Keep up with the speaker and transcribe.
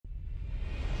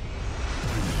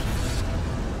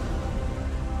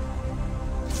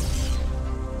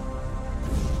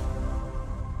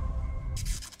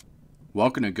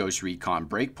Welcome to Ghost Recon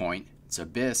Breakpoint. It's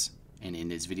Abyss, and in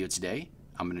this video today,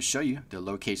 I'm going to show you the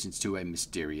locations to a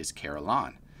mysterious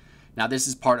Carillon. Now this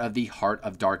is part of the Heart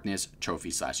of Darkness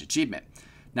trophy/achievement.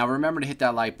 Now remember to hit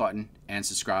that like button and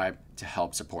subscribe to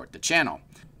help support the channel.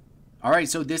 Alright,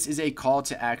 so this is a call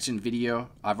to action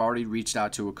video. I've already reached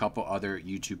out to a couple other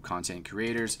YouTube content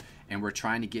creators, and we're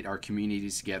trying to get our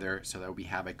communities together so that we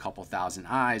have a couple thousand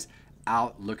eyes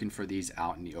out looking for these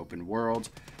out in the open world.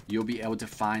 You'll be able to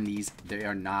find these. They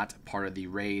are not part of the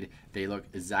raid. They look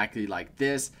exactly like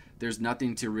this. There's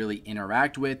nothing to really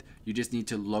interact with. You just need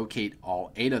to locate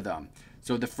all 8 of them.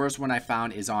 So the first one I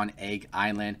found is on Egg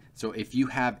Island. So if you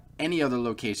have any other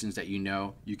locations that you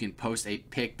know, you can post a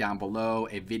pic down below,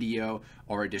 a video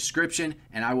or a description,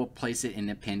 and I will place it in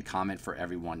the pinned comment for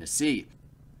everyone to see.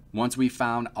 Once we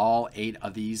found all 8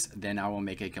 of these, then I will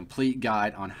make a complete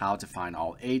guide on how to find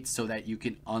all 8 so that you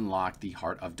can unlock the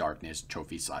Heart of Darkness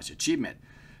trophy/achievement.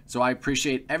 So I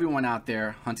appreciate everyone out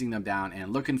there hunting them down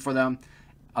and looking for them.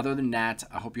 Other than that,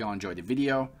 I hope you all enjoyed the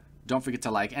video. Don't forget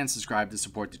to like and subscribe to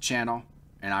support the channel,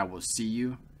 and I will see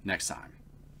you next time.